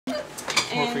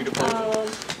And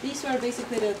these were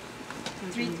basically the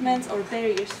treatments or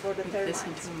barriers for the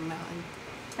termites.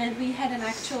 And we had an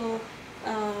actual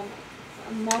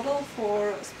model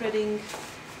for spreading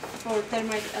for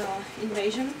termite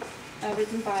invasion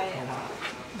written by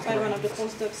one of the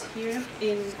postdocs here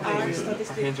in our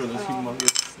statistics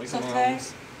software.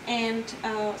 And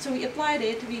so we applied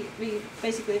it. We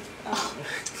basically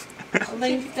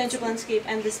linked tangible landscape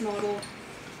and this model,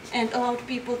 and allowed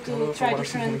people to try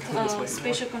different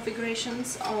spatial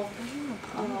configurations of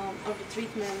the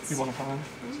treatments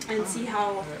and see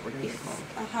how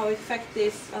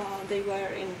effective they were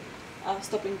in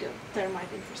stopping the termite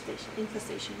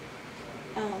infestation.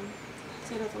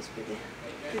 So that was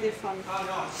pretty fun.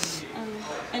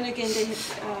 And again, they had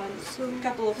a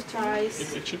couple of tries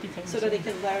so that they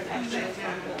can learn actually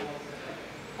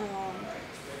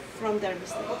from their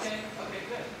mistakes.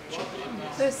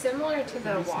 So similar to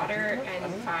the water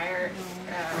and fire,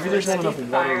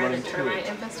 fire and termite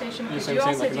infestation, could you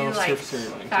also do like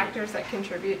factors that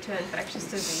contribute to infectious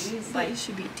disease, like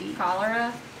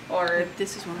cholera or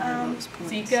this is one of our lowest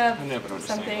points. Zika,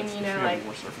 something like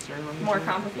more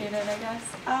complicated, I guess?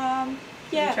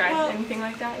 Yeah. Have you tried anything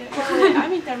like that yet? Well, I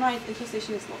mean, termite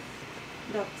infestation is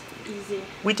not easy.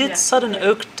 We did sudden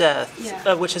oak death,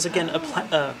 which is again a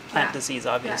plant disease,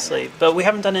 obviously, but we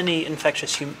haven't done any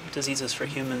infectious diseases for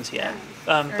humans yet.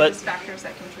 But factors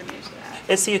that contribute to that.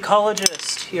 It's the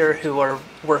ecologists here who are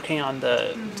working on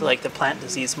the the plant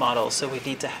disease model, so we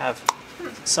need to have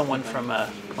someone from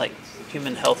like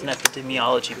human health and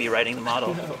epidemiology be writing the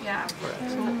model. Yeah.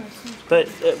 But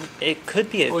it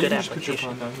could be a good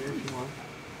application.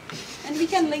 And we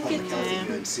can link it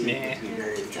to...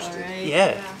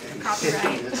 Yeah.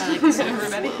 Copyright.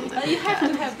 Well, you have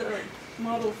to have the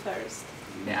model first.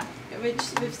 Yeah. Which,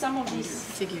 with some of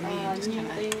these new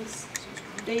things,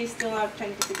 they still are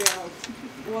trying to figure out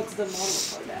what's the model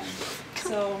for them.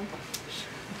 So,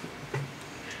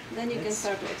 then you can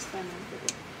start to experiment with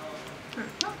it.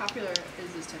 How popular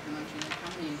is this technology? Like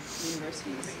how many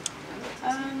universities?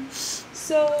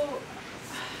 So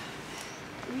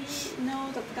we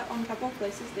know that on a couple of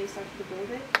places they started to build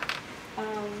it.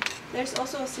 There's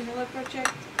also a similar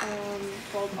project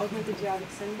called Augmented Reality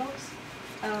Sandbox,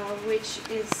 which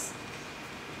is,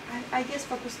 I guess,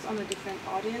 focused on a different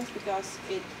audience because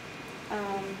it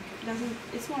doesn't.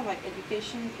 It's more like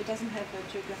education. It doesn't have a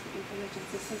geographic information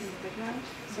system in the background,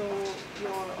 so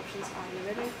your options are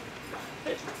limited.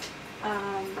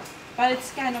 But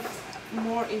it's kind of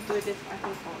more intuitive, I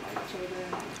think, for like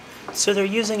children. So they're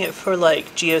using it for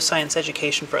like geoscience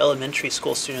education for elementary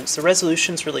school students. The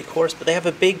resolution's really coarse, but they have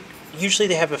usually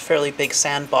they have a fairly big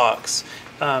sandbox.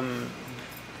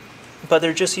 But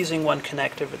they're just using one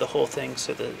connector for the whole thing,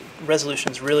 so the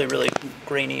resolution's really, really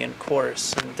grainy and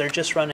coarse. And they're just running